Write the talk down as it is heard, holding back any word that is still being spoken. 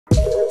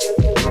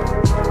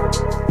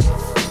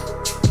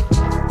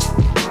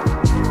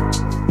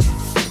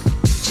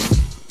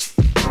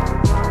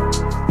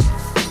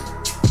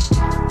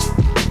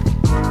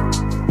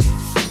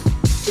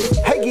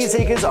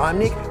I'm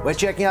Nick. We're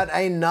checking out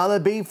another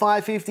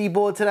B550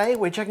 board today.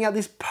 We're checking out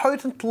this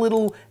potent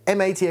little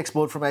MATX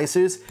board from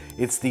ASUS.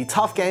 It's the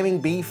TUF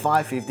Gaming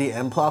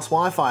B550M Plus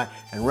Wi-Fi.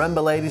 And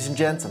remember, ladies and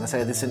gents, and I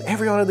say this in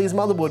every one of these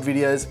motherboard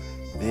videos,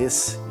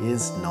 this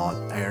is not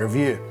a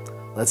review.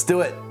 Let's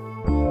do it.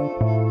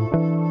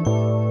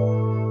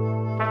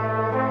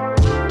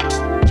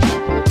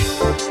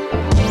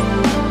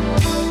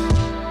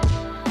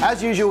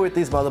 As usual with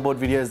these motherboard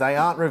videos, they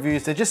aren't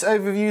reviews, they're just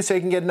overviews so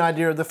you can get an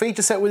idea of the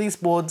feature set with these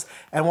boards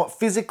and what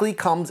physically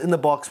comes in the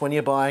box when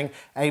you're buying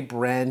a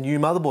brand new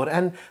motherboard.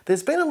 And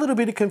there's been a little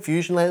bit of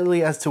confusion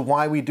lately as to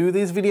why we do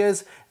these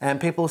videos,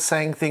 and people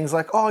saying things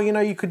like, oh, you know,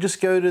 you could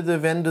just go to the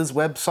vendor's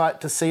website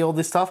to see all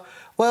this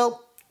stuff.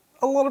 Well,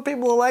 a lot of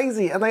people are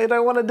lazy and they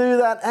don't want to do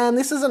that, and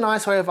this is a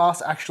nice way of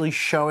us actually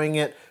showing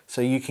it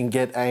so you can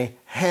get a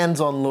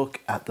hands-on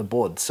look at the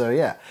board. So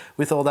yeah,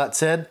 with all that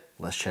said,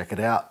 let's check it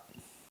out.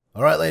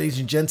 Alright ladies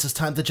and gents, it's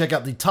time to check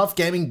out the TUF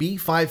Gaming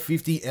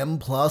B550M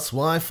Plus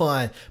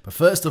Wi-Fi. But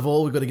first of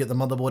all, we've got to get the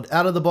motherboard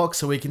out of the box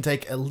so we can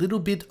take a little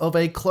bit of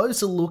a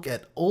closer look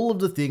at all of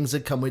the things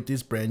that come with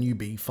this brand new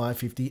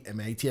B550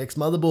 MATX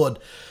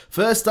motherboard.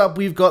 First up,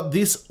 we've got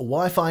this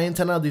Wi-Fi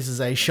antenna. This is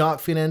a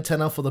shark fin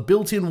antenna for the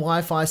built-in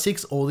Wi-Fi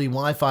 6 or the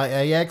Wi-Fi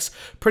AX.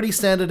 Pretty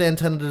standard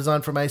antenna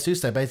design from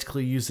ASUS. They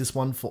basically use this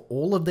one for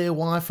all of their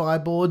Wi-Fi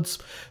boards.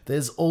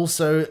 There's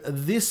also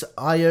this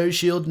I/O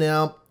shield.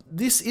 Now,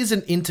 this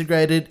isn't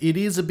integrated. It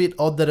is a bit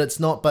odd that it's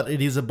not, but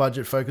it is a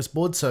budget focused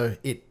board, so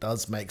it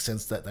does make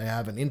sense that they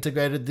haven't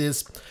integrated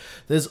this.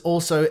 There's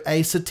also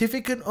a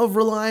certificate of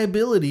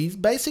reliability,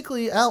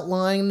 basically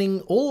outlining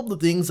all of the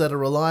things that are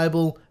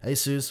reliable.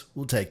 ASUS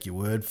will take your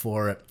word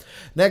for it.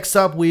 Next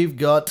up, we've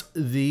got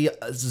the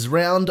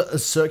round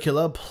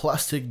circular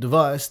plastic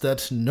device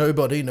that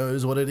nobody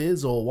knows what it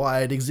is or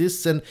why it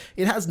exists, and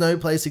it has no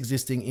place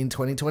existing in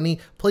 2020.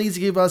 Please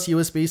give us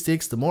USB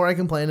sticks. The more I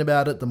complain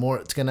about it, the more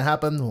it's going to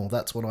happen. Well,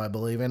 that's what I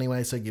believe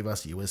anyway, so give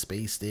us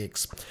USB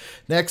sticks.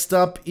 Next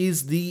up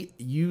is the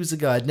user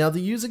guide. Now, the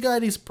user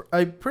guide is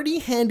a pretty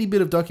handy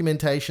bit of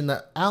documentation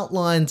that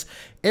outlines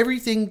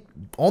everything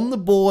on the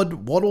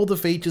board, what all the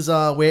features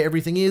are, where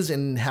everything is,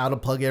 and how to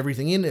plug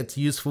everything in. It's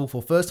useful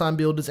for first-time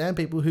builders and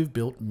people who've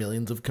built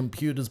millions of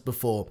computers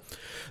before.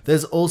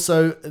 There's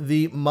also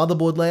the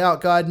motherboard layout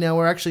guide. Now,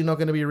 we're actually not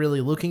going to be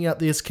really looking at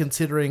this,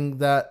 considering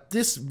that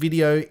this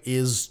video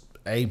is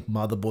a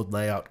motherboard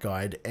layout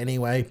guide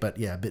anyway, but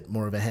yeah, a bit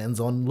more of a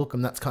hands-on look,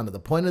 and that's kind of the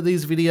point of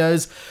these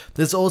videos.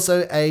 There's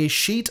also a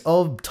sheet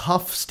of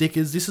TUF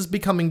stickers. This is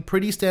becoming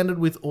pretty standard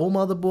with all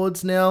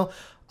motherboards now.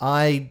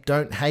 I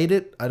don't hate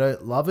it, I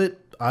don't love it.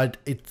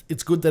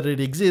 It's good that it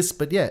exists,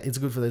 but yeah, it's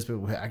good for those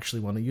people who actually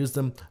want to use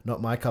them.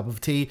 Not my cup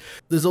of tea.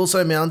 There's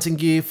also mounting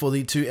gear for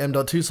the two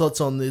M.2 slots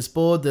on this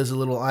board. There's a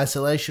little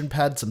isolation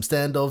pad, some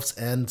standoffs,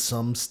 and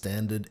some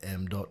standard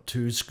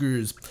M.2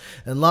 screws.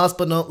 And last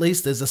but not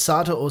least, there's a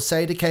SATA or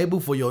SATA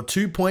cable for your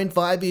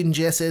 2.5-inch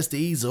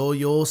SSDs or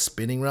your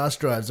spinning rush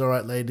drives.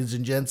 Alright, ladies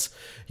and gents,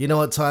 you know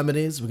what time it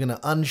is. We're going to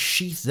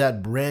unsheath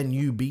that brand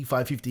new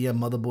B550M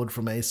motherboard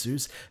from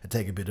ASUS and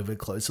take a bit of a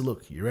closer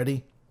look. You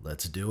ready?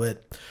 Let's do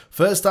it.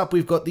 First up,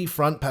 we've got the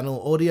front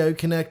panel audio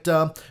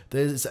connector.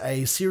 There's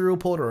a serial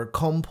port or a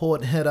COM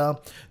port header.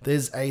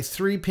 There's a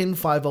 3-pin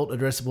 5-volt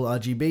addressable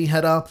RGB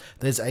header.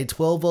 There's a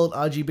 12-volt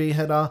RGB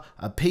header,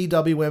 a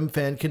PWM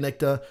fan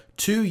connector,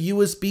 2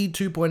 USB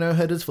 2.0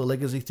 headers for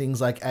legacy things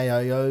like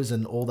AIOs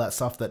and all that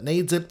stuff that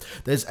needs it.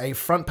 There's a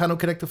front panel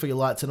connector for your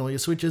lights and all your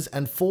switches,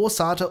 and 4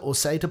 SATA or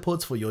SATA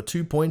ports for your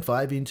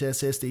 2.5-inch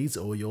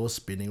SSDs or your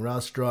spinning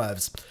rush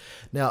drives.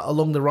 Now,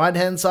 along the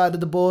right-hand side of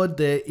the board,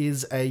 there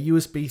is a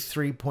USB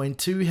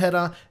 3.2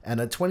 header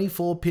and a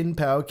 24-pin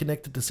power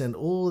connector to send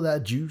all of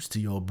that juice to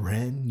your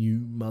brand new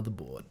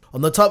motherboard.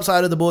 On the top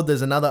side of the board,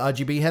 there's another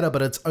RGB header,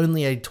 but it's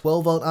only a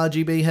 12-volt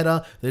RGB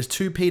header. There's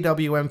 2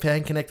 PWM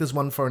fan connectors,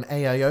 one for an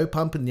AIO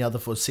pump and the other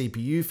for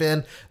CPU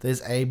fan.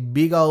 There's a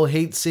big old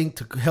heatsink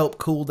to help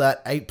cool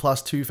that 8+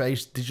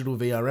 2-phase digital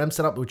VRM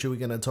setup, which we're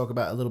going to talk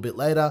about a little bit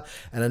later,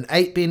 and an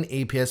 8-pin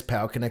EPS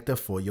power connector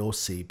for your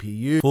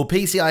CPU. For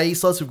PCIe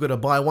slots, we've got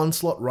a by 1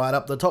 slot right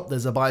up the top.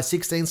 There's a by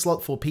 16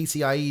 slot for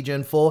PCIe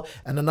Gen 4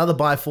 and another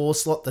by 4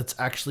 slot that's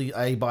actually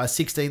a by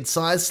 16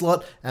 size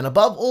slot, and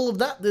above all of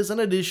that, there's an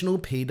additional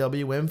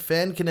PWM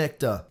fan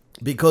connector.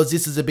 Because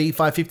this is a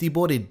B550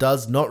 board, it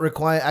does not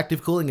require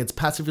active cooling, it's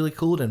passively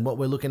cooled, and what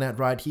we're looking at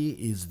right here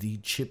is the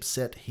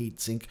chipset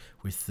heatsink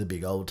with the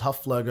big old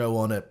TUF logo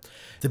on it.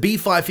 The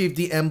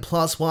B550M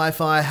Plus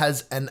Wi-Fi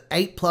has an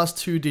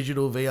 8+2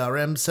 digital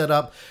VRM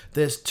setup.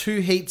 There's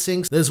 2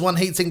 heatsinks. There's one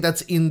heatsink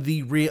that's in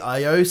the rear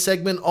I/O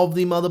segment of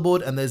the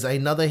motherboard, and there's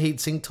another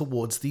heatsink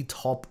towards the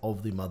top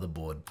of the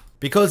motherboard.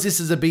 Because this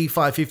is a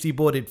B550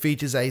 board, it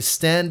features a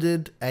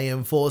standard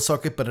AM4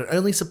 socket, but it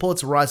only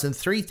supports Ryzen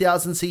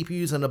 3000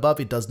 CPUs and above.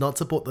 It does not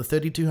support the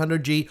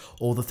 3200G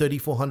or the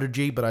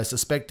 3400G, but I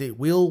suspect it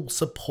will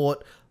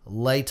support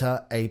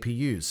later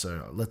APUs.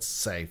 So let's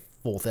say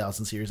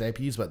 4000 series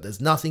APUs, but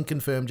there's nothing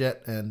confirmed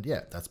yet, and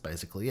yeah, that's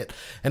basically it.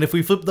 And if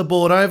we flip the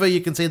board over,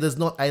 you can see there's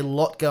not a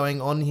lot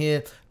going on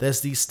here.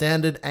 There's the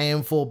standard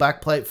AM4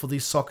 backplate for the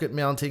socket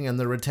mounting and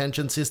the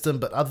retention system,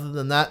 but other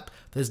than that,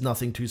 there's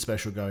nothing too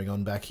special going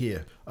on back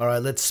here. All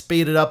right, let's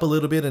speed it up a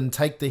little bit and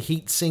take the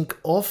heatsink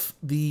off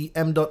the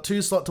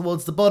M.2 slot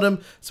towards the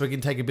bottom so we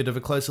can take a bit of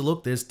a closer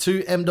look. There's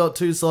two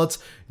M.2 slots.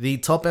 The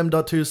top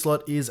M.2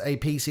 slot is a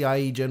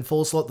PCIe Gen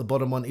 4 slot. The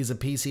bottom one is a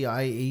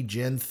PCIe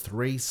Gen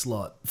 3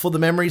 slot. For the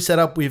memory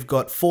setup, we've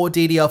got 4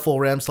 DDR4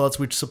 RAM slots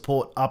which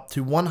support up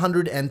to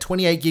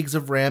 128 gigs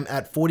of RAM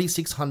at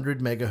 4600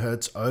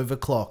 megahertz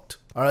overclocked.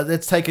 All right,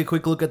 let's take a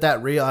quick look at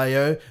that rear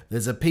I/O.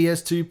 There's a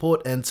PS2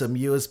 port and some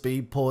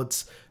USB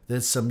ports.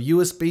 There's some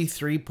USB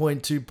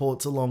 3.2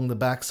 ports along the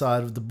back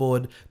side of the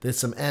board. There's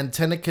some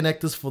antenna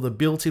connectors for the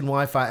built-in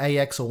Wi-Fi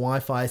AX or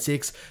Wi-Fi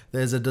 6.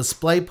 There's a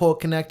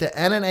DisplayPort connector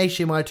and an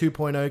HDMI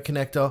 2.0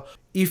 connector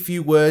if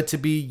you were to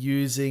be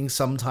using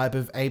some type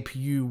of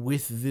APU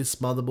with this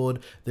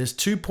motherboard. There's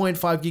 2.5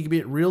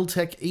 gigabit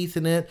Realtek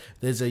Ethernet.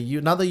 There's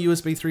another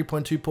USB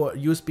 3.2 port,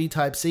 USB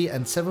Type-C,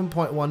 and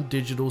 7.1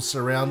 digital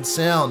surround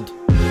sound.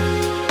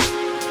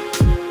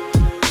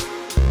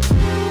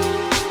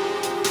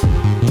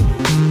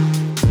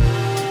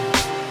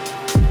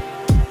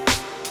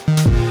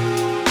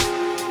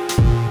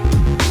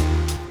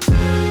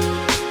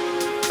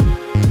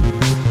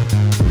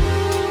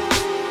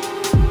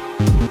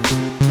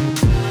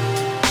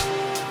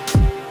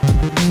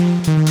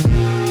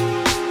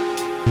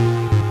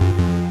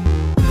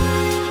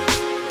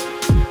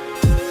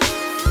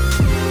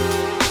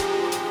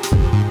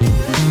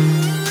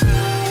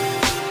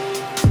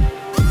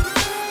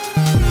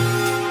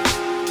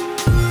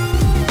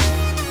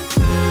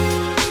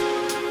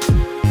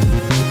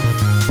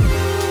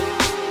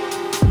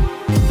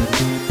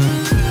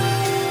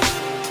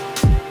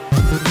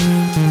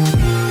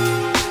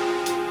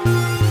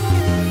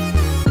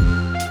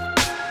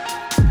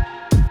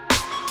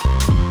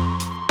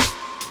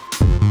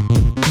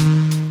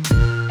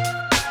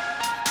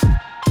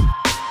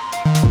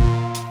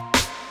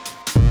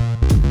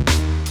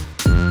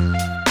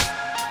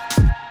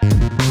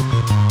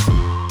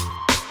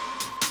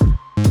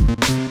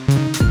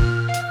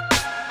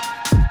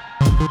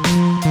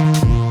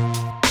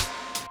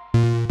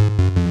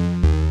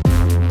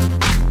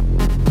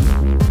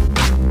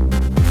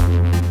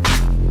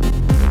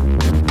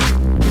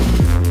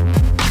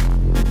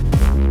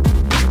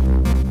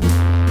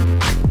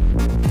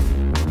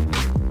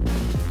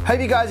 Hope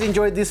you guys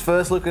enjoyed this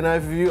first look and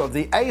overview of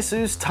the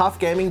ASUS TUF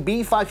Gaming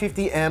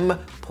B550M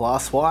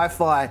plus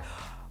Wi-Fi.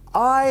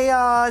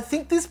 I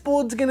think this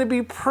board's going to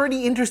be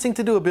pretty interesting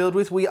to do a build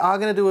with. We are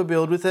going to do a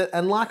build with it,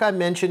 and like I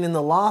mentioned in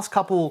the last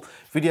couple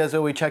videos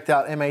where we checked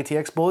out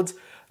MATX boards,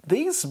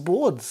 these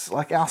boards,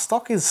 like our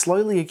stock is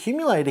slowly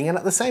accumulating, and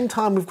at the same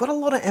time we've got a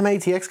lot of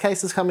MATX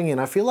cases coming in.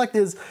 I feel like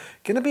there's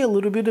going to be a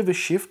little bit of a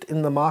shift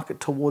in the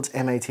market towards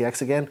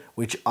MATX again,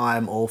 which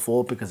I'm all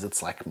for because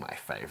it's like my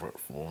favorite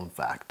form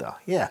factor.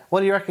 Yeah.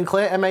 What do you reckon,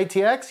 Claire?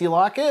 MATX, you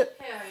like it?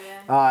 Hell yeah.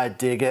 I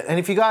dig it. And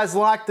if you guys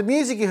like the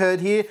music you heard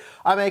here,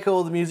 I make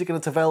all the music and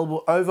it's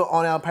available over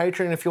on our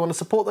Patreon. If you want to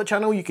support the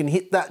channel, you can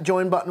hit that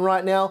join button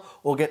right now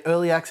or get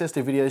early access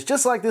to videos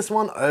just like this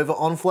one over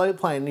on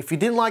Floatplane. And if you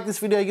didn't like this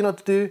video, you know what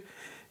to do.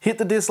 Hit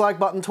the dislike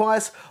button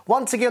twice.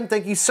 Once again,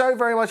 thank you so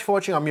very much for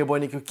watching. I'm your boy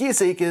Nick of Gear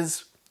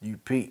Seekers. You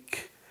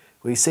peek,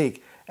 we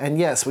seek. And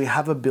yes, we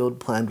have a build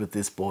planned with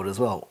this board as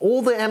well.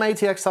 All the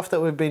MATX stuff that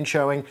we've been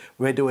showing,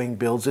 we're doing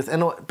builds with.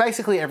 And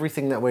basically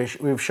everything that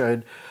we've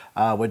showed,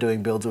 we're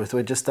doing builds with.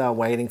 We're just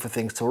waiting for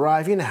things to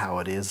arrive. You know how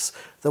it is.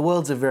 The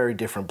world's a very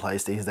different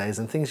place these days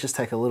and things just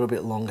take a little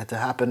bit longer to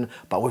happen.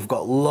 But we've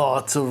got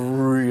lots of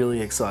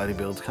really exciting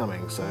builds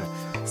coming. So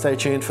stay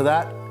tuned for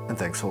that and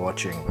thanks for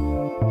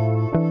watching.